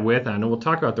add that with, I know we'll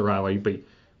talk about the rivalry, but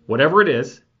whatever it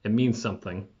is, it means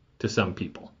something to some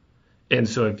people. And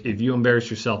so if you embarrass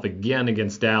yourself again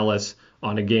against Dallas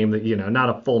on a game that, not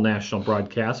a full national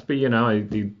broadcast, but,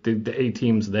 the A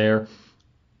team's there,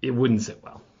 it wouldn't sit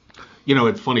well.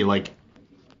 It's funny, like,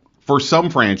 for some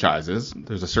franchises,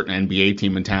 there's a certain NBA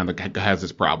team in town that has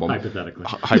this problem.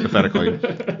 Hypothetically,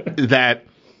 that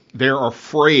they're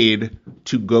afraid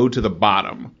to go to the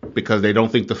bottom because they don't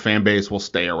think the fan base will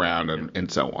stay around and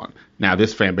so on. Now,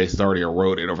 this fan base has already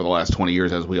eroded over the last 20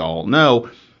 years, as we all know.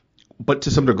 But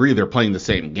to some degree, they're playing the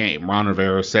same game. Ron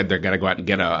Rivera said they're going to go out and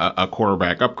get a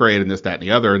quarterback upgrade and this, that, and the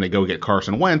other, and they go get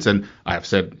Carson Wentz. And I have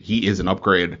said he is an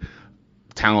upgrade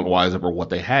talent-wise over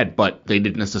what they had, but they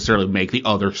didn't necessarily make the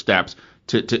other steps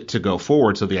to go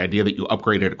forward. So the idea that you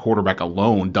upgraded a quarterback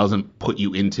alone doesn't put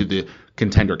you into the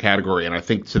contender category. And I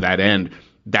think to that end,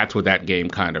 that's what that game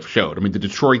kind of showed. I mean, the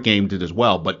Detroit game did as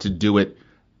well, but to do it,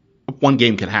 one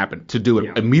game can happen. To do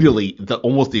it immediately,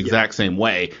 almost the exact same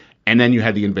way. And then you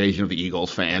had the invasion of the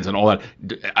Eagles fans and all that.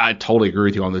 I totally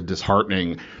agree with you on the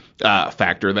disheartening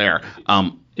factor there.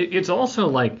 It's also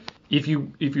like if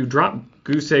you drop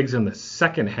goose eggs in the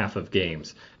second half of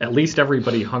games, at least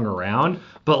everybody hung around.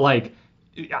 But like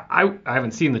I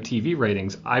haven't seen the TV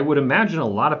ratings. I would imagine a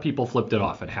lot of people flipped it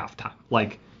off at halftime.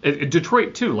 Like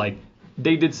Detroit too. Like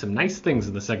they did some nice things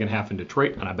in the second half in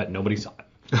Detroit, and I bet nobody saw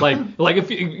it. Like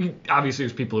if obviously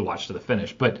there's people who watched to the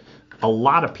finish, but a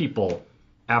lot of people.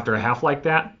 After a half like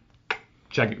that,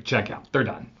 check out. They're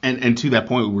done. And to that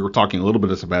point, we were talking a little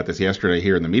bit about this yesterday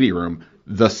here in the media room.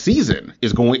 The season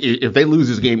is going, if they lose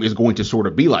this game, is going to sort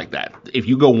of be like that. If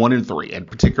you go 1-3, and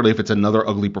particularly if it's another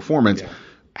ugly performance,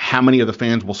 how many of the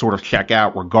fans will sort of check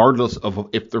out, regardless of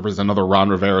if there was another Ron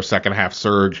Rivera second half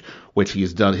surge, which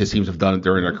he's done, his teams have done it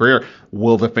during their career?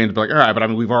 Will the fans be like, all right, but I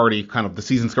mean, we've already kind of, the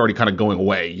season's already kind of going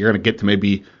away. You're going to get to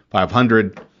maybe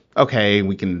 500. Okay,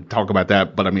 we can talk about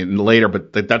that, but I mean later.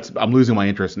 But I'm losing my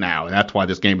interest now, and that's why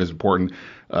this game is important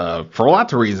for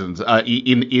lots of reasons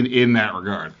in that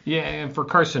regard. Yeah, and for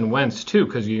Carson Wentz too,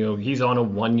 because he's on a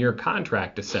 1-year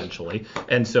contract essentially,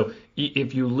 and so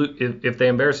if they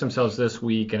embarrass themselves this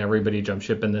week and everybody jumps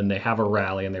ship and then they have a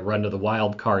rally and they run to the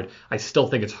wild card, I still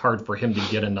think it's hard for him to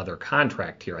get another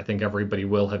contract here. I think everybody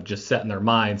will have just set in their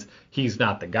minds he's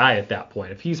not the guy at that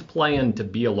point. If he's playing to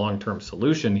be a long-term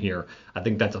solution here, I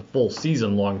think that's a full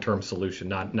season long-term solution,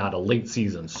 not a late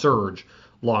season surge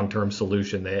long-term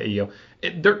solution. I'll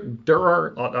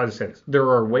just say this, there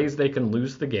are ways they can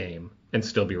lose the game and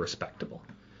still be respectable,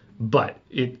 but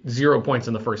 0 points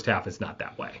in the first half is not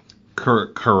that way.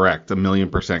 Correct,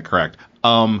 1,000,000% correct.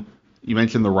 You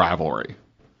mentioned the rivalry,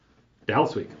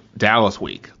 Dallas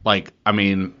week. Like, I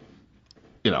mean,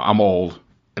 I'm old,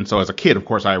 and so as a kid, of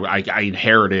course, I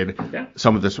inherited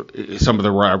some of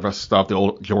the rival stuff, the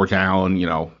old George Allen,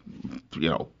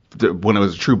 when it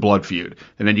was a true blood feud.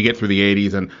 And then you get through the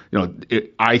 80s, and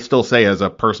I still say, as a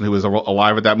person who was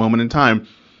alive at that moment in time,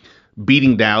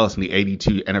 beating Dallas in the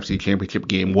 82 NFC Championship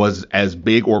game was as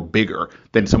big or bigger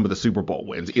than some of the Super Bowl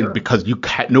wins, because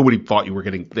nobody thought they were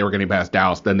getting past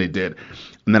Dallas. Then they did,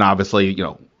 and then obviously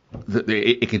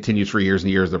it continues for years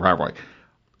and years, the rivalry.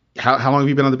 How long have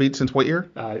you been on the beat? Since what year?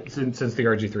 Since the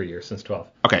RG3 years, since 12.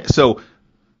 Okay, so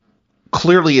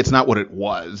clearly it's not what it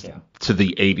was to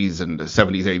the 80s and the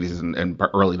 70s, 80s, and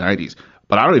early 90s.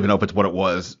 But I don't even know if it's what it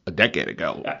was a decade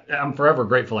ago. I'm forever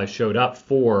grateful I showed up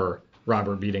for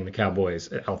Robert beating the Cowboys,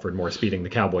 Alfred Morris beating the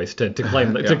Cowboys to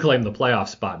claim to claim the playoff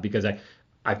spot, because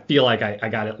I feel like I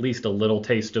got at least a little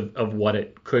taste of what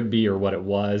it could be or what it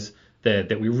was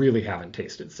that we really haven't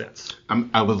tasted since.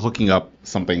 I was looking up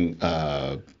something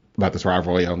about this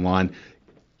rivalry online.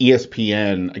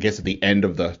 ESPN, I guess at the end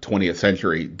of the 20th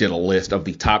century, did a list of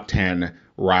the top 10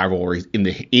 rivalries in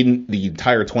the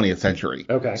entire 20th century.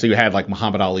 Okay. So you had like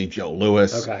Muhammad Ali, Joe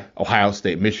Louis, Ohio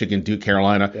State, Michigan, Duke,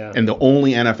 Carolina, and the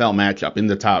only NFL matchup in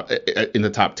the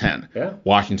top 10,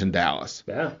 Washington, Dallas.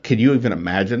 Yeah. Can you even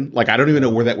imagine? Like, I don't even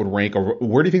know where that would rank, or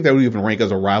where do you think that would even rank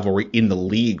as a rivalry in the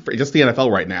league for just the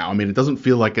NFL right now? I mean, it doesn't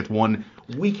feel like it's one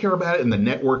we care about it, and the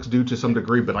networks do to some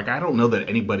degree, but like, I don't know that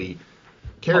anybody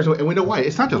cares, and we know why.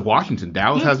 It's not just Washington.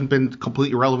 Dallas hasn't been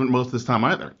completely irrelevant most of this time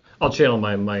either. I'll channel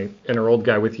my inner old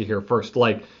guy with you here first.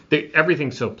 Like,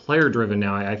 everything's so player driven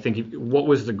now. I think what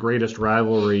was the greatest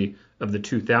rivalry of the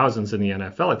 2000s in the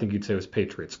NFL? I think you'd say it was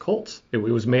Patriots Colts. It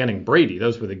was Manning Brady.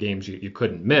 Those were the games you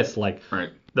couldn't miss. Like,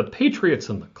 the Patriots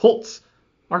and the Colts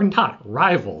are not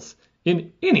rivals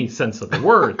in any sense of the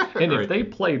word. And if they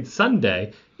played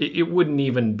Sunday, it wouldn't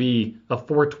even be a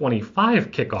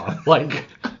 4:25 kickoff. Like,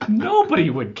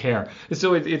 nobody would care.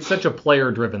 So it's such a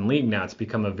player-driven league now. It's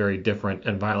become a very different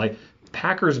environment. Like,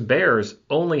 Packers-Bears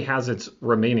only has its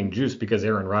remaining juice because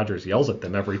Aaron Rodgers yells at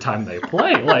them every time they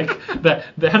play. Like,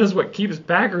 that is what keeps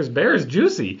Packers-Bears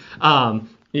juicy.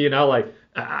 When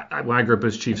I grew up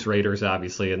as Chiefs Raiders,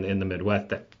 obviously in the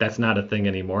Midwest, that's not a thing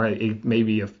anymore.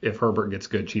 Maybe if Herbert gets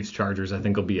good, Chiefs Chargers, I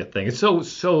think will be a thing. It's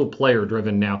so player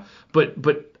driven now.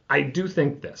 But I do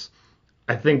think this.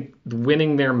 I think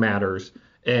winning there matters,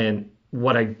 and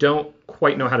what I don't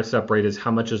quite know how to separate is how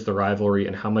much is the rivalry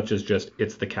and how much is just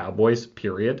it's the Cowboys,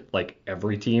 period. Like,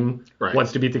 every team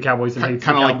wants to beat the Cowboys and hates the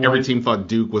Cowboys. Kind of like every team thought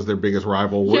Duke was their biggest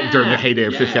rival during the heyday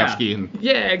of Krzyzewski.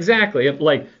 Yeah, exactly.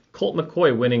 Like, Colt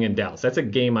McCoy winning in Dallas. That's a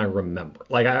game I remember.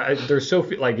 Like, there's so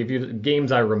few, like,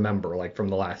 games I remember, like, from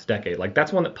the last decade. Like,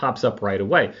 that's one that pops up right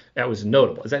away. That was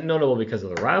notable. Is that notable because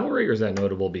of the rivalry, or is that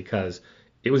notable because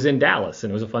it was in Dallas and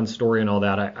it was a fun story and all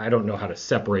that? I don't know how to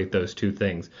separate those two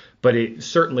things. But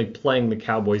certainly playing the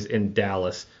Cowboys in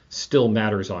Dallas still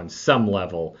matters on some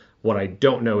level. What I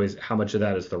don't know is how much of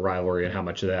that is the rivalry and how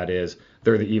much of that is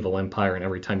they're the evil empire, and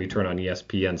every time you turn on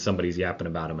ESPN, somebody's yapping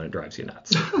about them, and it drives you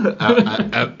nuts.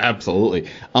 Absolutely.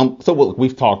 So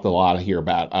we've talked a lot here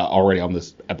about already on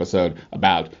this episode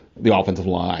about the offensive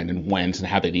line and Wentz and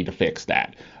how they need to fix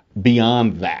that.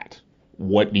 Beyond that,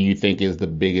 what do you think is the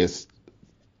biggest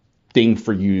thing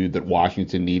for you that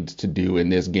Washington needs to do in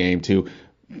this game to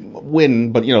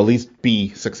win, but at least be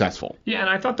successful. Yeah, and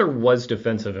I thought there was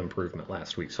defensive improvement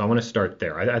last week, so I want to start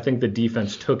there. I think the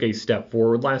defense took a step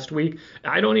forward last week.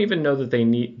 I don't even know that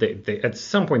they at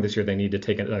some point this year they need to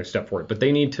take another step forward, but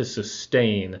they need to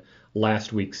sustain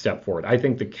last week's step forward. I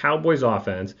think the Cowboys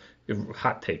offense,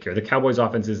 hot take here, the Cowboys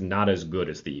offense is not as good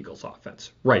as the Eagles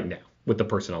offense right now with the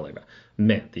personnel they've got.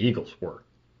 Man, the Eagles were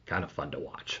kind of fun to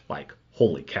watch. Like,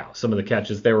 holy cow, some of the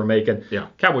catches they were making. Yeah.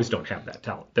 Cowboys don't have that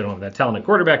talent. They don't have that talent at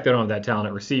quarterback. They don't have that talent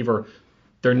at receiver.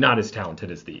 They're not as talented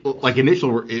as the Eagles. Like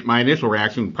my initial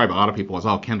reaction, probably a lot of people was,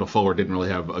 Kendall Fuller didn't really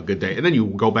have a good day. And then you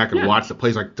go back and watch the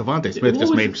plays like Devontae Smith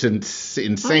just made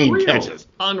insane catches.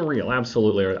 Unreal,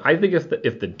 absolutely. I think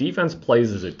if the defense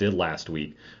plays as it did last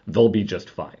week, they'll be just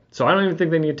fine. So I don't even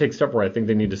think they need to take step forward. I think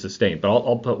they need to sustain. But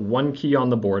I'll put one key on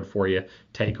the board for you,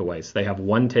 takeaways. They have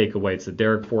one takeaway. It's the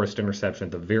Derek Forrest interception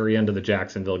at the very end of the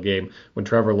Jacksonville game when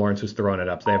Trevor Lawrence was throwing it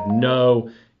up. So they have no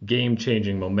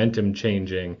game-changing,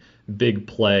 momentum-changing, big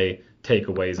play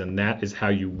takeaways, and that is how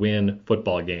you win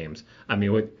football games. I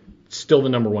mean, still the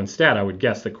number one stat, I would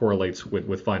guess, that correlates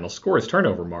with final score is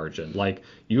turnover margin. Like,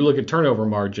 you look at turnover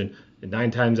margin, 9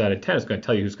 times out of 10, it's going to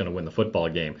tell you who's going to win the football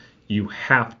game. You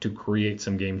have to create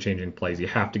some game-changing plays. You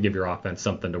have to give your offense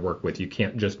something to work with. You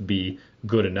can't just be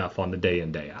good enough on the day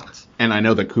in, day outs. And I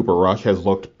know that Cooper Rush has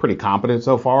looked pretty competent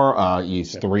so far.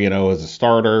 He's 3-0 as a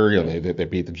starter. They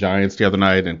beat the Giants the other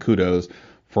night, and kudos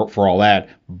for all that.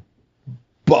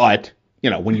 But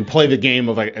when you play the game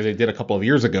of as they did a couple of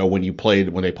years ago, when they played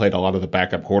a lot of the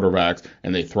backup quarterbacks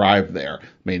and they thrived there. I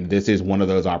mean, this is one of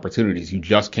those opportunities. You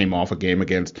just came off a game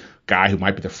against a guy who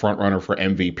might be the front runner for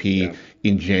MVP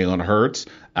in Jalen Hurts.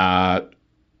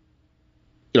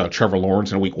 Trevor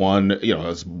Lawrence in week 1,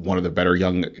 is one of the better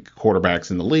young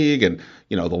quarterbacks in the league, and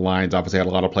the Lions obviously had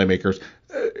a lot of playmakers.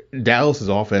 Dallas's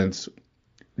offense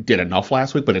did enough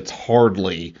last week, but it's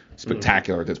hardly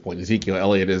spectacular at this point. Ezekiel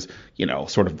Elliott is,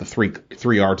 sort of the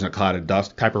three yards in a cloud of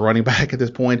dust type of running back at this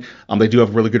point. They do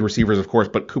have really good receivers, of course,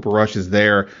 but Cooper Rush is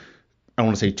there. I don't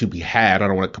want to say to be had. I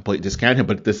don't want to completely discount him,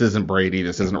 but this isn't Brady.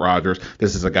 This isn't Rodgers.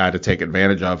 This is a guy to take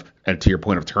advantage of. And to your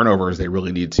point of turnovers, they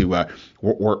really need to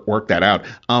work that out.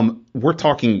 We're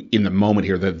talking in the moment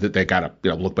here that they got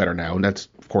to look better now, and that's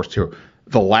of course true.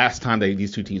 The last time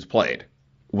these two teams played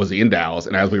was in Dallas,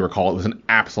 and as we recall, it was an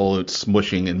absolute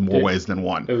smushing in more ways than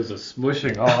one. It was a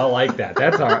smushing. Oh, I like that.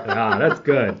 That's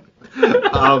good.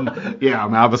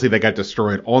 Obviously they got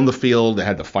destroyed on the field. They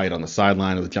had to fight on the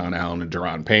sideline with John Allen and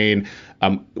Daron Payne.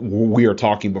 We are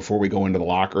talking before we go into the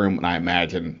locker room, and I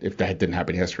imagine if that didn't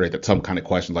happen yesterday, that some kind of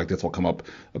questions like this will come up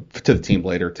to the team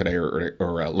later today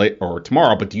or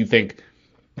tomorrow. But do you think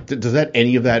does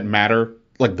any of that matter?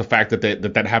 Like the fact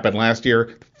that happened last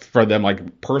year for them,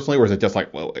 like personally, or is it just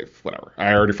like, well, whatever?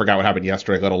 I already forgot what happened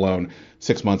yesterday, let alone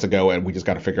 6 months ago, and we just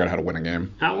got to figure out how to win a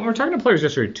game. When we're talking to players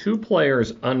yesterday, 2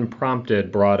 players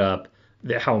unprompted brought up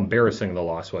how embarrassing the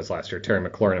loss was last year. Terry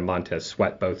McLaurin and Montez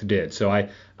Sweat both did. So I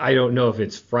don't know if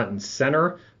it's front and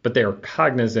center, but they are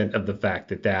cognizant of the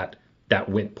fact that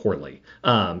went poorly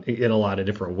in a lot of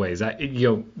different ways.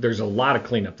 There's a lot of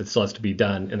cleanup that still has to be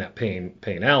done in that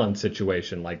Payne Allen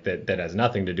situation, like that has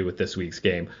nothing to do with this week's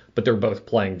game. But they're both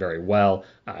playing very well.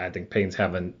 I think Payne's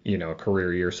having a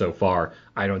career year so far.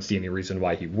 I don't see any reason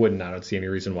why he wouldn't. I don't see any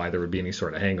reason why there would be any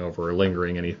sort of hangover or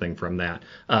lingering anything from that.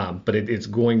 But it's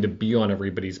going to be on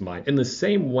everybody's mind in the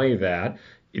same way that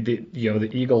the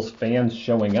Eagles fans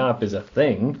showing up is a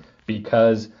thing,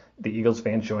 because the Eagles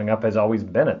fan showing up has always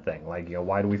been a thing. Like,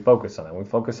 why do we focus on that? We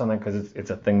focus on that because it's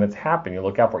a thing that's happening. You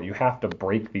look out for it. You have to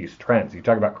break these trends. You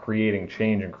talk about creating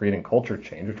change and creating culture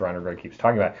change, which Ron Rivera keeps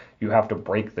talking about. You have to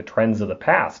break the trends of the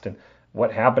past. And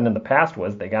what happened in the past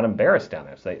was they got embarrassed down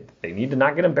there. So they need to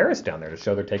not get embarrassed down there to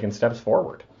show they're taking steps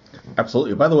forward.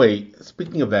 Absolutely. By the way,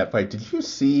 speaking of that fight, did you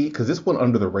see, because this went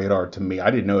under the radar to me,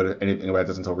 I didn't know anything about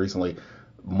this until recently,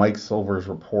 Mike Silver's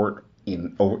report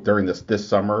during this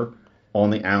summer on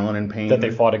the Allen and Payne. That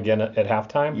they fought again at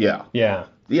halftime? Yeah. Yeah.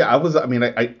 Yeah,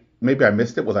 I maybe I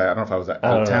missed it. I don't know if I was out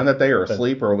of town that day or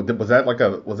asleep, or was that like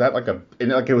a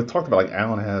it was talked about like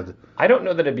Allen had. I don't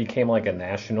know that it became like a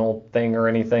national thing or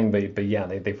anything, but yeah,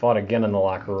 they fought again in the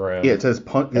locker room. Yeah, it says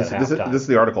this is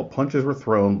the article. Punches were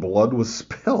thrown, blood was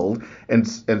spilled, and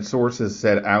sources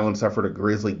said Allen suffered a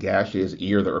grisly gash in his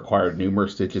ear that required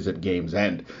numerous stitches at game's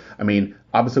end. I mean,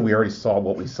 obviously we already saw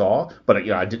what we saw, but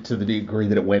I did, to the degree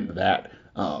that it went that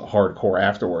hardcore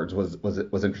afterwards was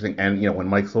interesting. And when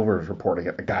Mike Silver was reporting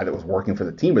it, the guy that was working for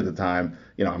the team at the time,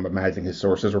 I'm imagining his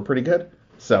sources were pretty good.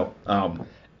 So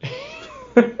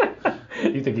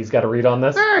you You think he's got a read on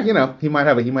this? He might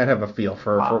have a feel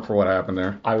for what happened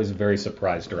there. I was very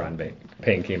surprised Daron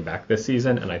Payne came back this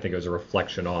season, and I think it was a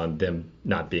reflection on them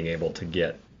not being able to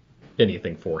get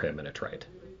anything for him in a trade,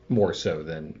 more so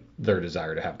than their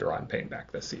desire to have Daron Payne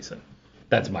back this season.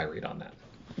 That's my read on that.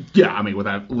 Yeah, I mean,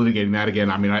 without litigating that again,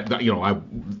 I mean,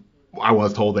 I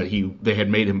was told that they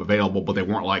had made him available, but they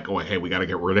weren't like, oh, hey, we got to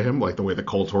get rid of him, like the way the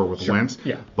Colts were with Wentz.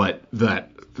 Yeah. But that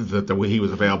the way he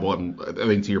was available, and I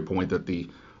think to your point that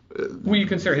well, you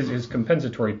consider his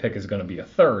compensatory pick is going to be a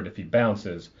third if he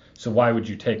bounces. So why would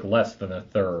you take less than a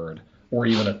third, or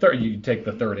even a third? You take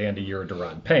the third and a year of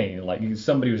Daron Payne. Like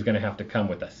somebody was going to have to come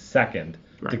with a second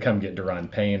to come get Daron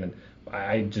Payne, and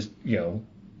I just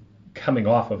coming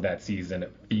off of that season,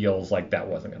 it feels like that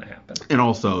wasn't going to happen. And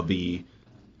also the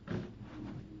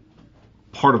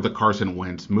part of the Carson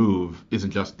Wentz move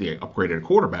isn't just the upgraded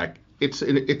quarterback. It's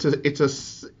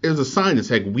a sign to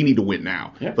say we need to win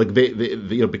now. Yeah. Like they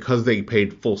because they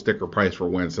paid full sticker price for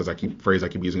Wentz, I keep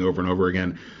using over and over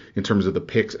again in terms of the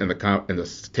picks and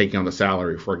the taking on the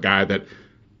salary for a guy that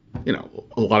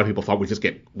a lot of people thought would just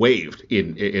get waived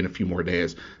in a few more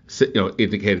days.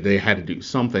 Indicated they had to do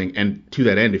something. And to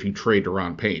that end, if you trade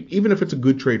Daron Payne, even if it's a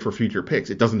good trade for future picks,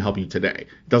 it doesn't help you today.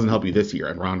 It doesn't help you this year.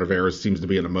 And Ron Rivera seems to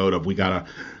be in a mode of we gotta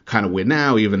kind of win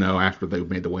now, even though after they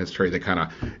made the Wentz trade, they kind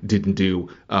of didn't do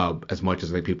as much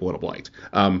as people would have liked.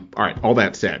 All right. All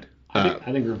that said.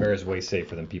 I think Rivera's way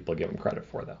safer than people give him credit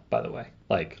for, though, by the way.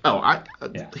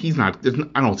 He's not.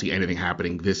 I don't see anything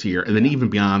happening this year. And then even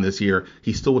beyond this year,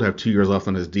 he still would have 2 years left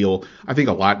on his deal. I think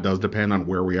a lot does depend on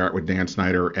where we are with Dan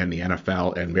Snyder and the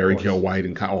NFL and Mary Jo White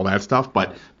and all that stuff.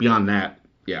 But beyond that,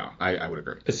 yeah, I would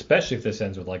agree. Especially if this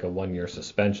ends with like a 1-year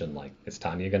suspension. Like, is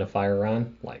Tanya going to fire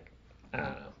Ron? Like, I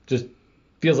don't know. Just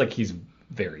feels like he's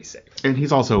very safe. And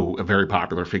he's also a very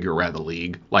popular figure around the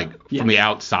league. From the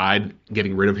outside,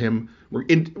 getting rid of him,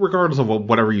 regardless of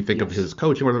whatever you think of his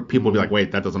coaching, people will be like,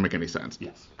 wait, that doesn't make any sense.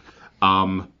 Yes.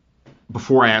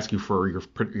 Before I ask you for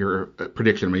your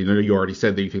prediction, I mean, you already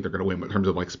said that you think they're going to win, but in terms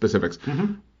of specifics,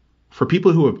 for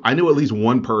people who have, I know at least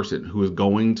one person who is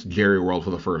going to Jerry World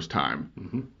for the first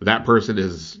time. That person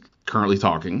is currently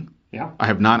talking. Yeah. I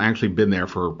have not actually been there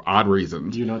for odd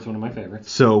reasons. It's one of my favorites.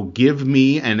 So give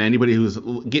me and anybody who's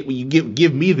give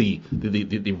me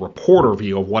the reporter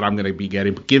view of what I'm going to be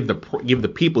getting. But give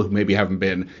the people who maybe haven't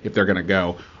been, if they're going to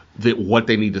go, what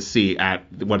they need to see at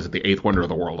the eighth wonder of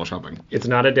the world or something. It's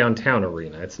not a downtown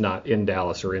arena. It's not in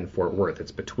Dallas or in Fort Worth.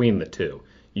 It's between the two.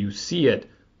 You see it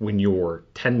when you're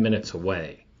 10 minutes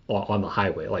away on the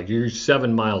highway. Like you're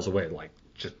 7 miles away, like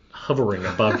just hovering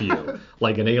above you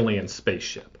like an alien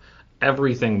spaceship.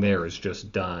 Everything there is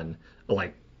just done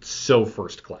like so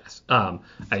first class.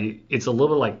 It's a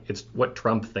little like it's what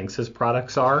Trump thinks his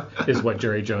products are is what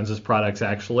Jerry Jones's products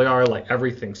actually are. Like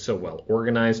everything's so well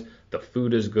organized. The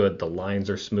food is good. The lines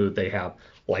are smooth. They have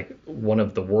like one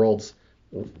of the world's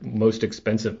most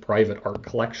expensive private art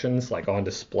collections like on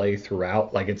display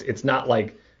throughout. Like it's not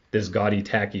like this gaudy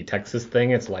tacky Texas thing.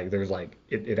 It's like there's like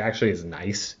it actually is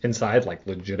nice inside, like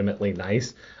legitimately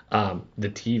nice. The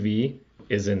TV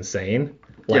is insane.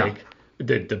 Like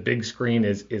the big screen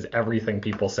is everything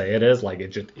people say it is. Like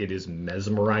it is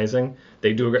mesmerizing.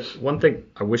 They do one thing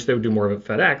I wish they would do more of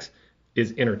at FedEx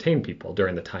is entertain people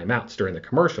during the timeouts, during the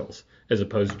commercials, as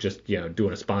opposed to just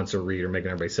doing a sponsor read or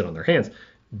making everybody sit on their hands.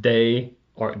 They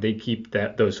keep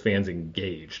those fans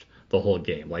engaged the whole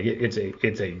game. Like it's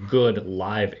a good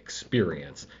live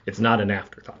experience. It's not an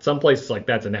afterthought. Some places like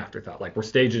that's an afterthought. Like we're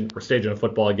staging a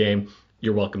football game.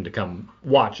 You're welcome to come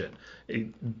watch it.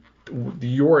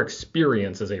 Your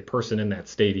experience as a person in that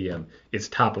stadium is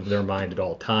top of their mind at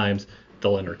all times.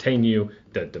 They'll entertain you.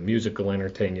 The music will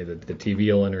entertain you. The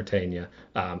TV will entertain you.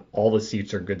 All the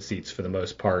seats are good seats for the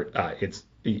most part. I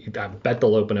bet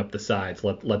they'll open up the sides,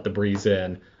 let the breeze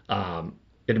in.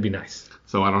 It'd be nice.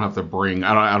 So I don't have to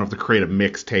I don't have to create a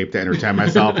mixtape to entertain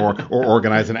myself or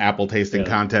organize an apple tasting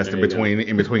contest in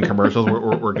between commercials.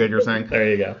 We're good. You're saying? There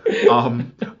you go.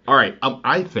 All right.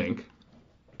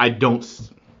 I don't.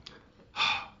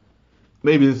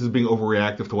 Maybe this is being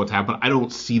overreactive to what's happened. I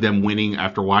don't see them winning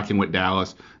after watching what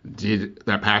Dallas did,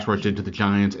 that pass rush did to the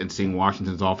Giants, and seeing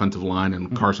Washington's offensive line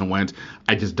and Carson Wentz.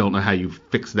 I just don't know how you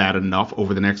fix that enough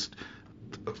over the next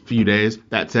few days.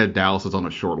 That said, Dallas is on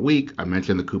a short week. I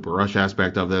mentioned the Cooper Rush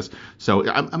aspect of this. So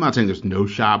I'm not saying there's no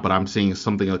shot, but I'm seeing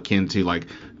something akin to like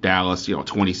Dallas,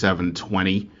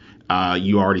 27-20.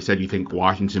 You already said you think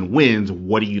Washington wins.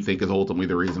 What do you think is ultimately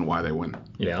the reason why they win?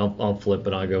 Yeah, I'll flip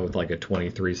it. I'll go with like a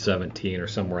 23-17 or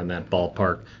somewhere in that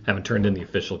ballpark. Haven't turned in the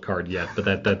official card yet,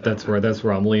 but that's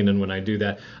where I'm leaning when I do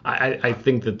that. I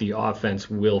think that the offense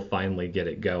will finally get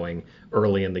it going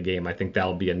early in the game. I think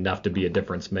that'll be enough to be a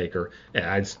difference maker.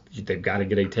 And they've got to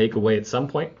get a takeaway at some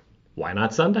point. Why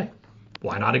not Sunday?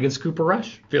 Why not against Cooper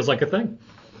Rush? Feels like a thing.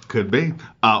 Could be.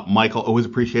 Michael, always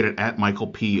appreciate it, at Michael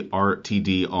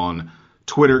PRTD on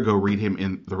Twitter. Go read him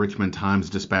in the Richmond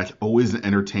Times-Dispatch. Always an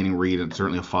entertaining read and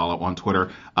certainly a follow on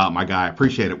Twitter. My guy,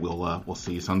 appreciate it. We'll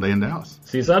see you Sunday in Dallas.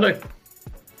 See you Sunday.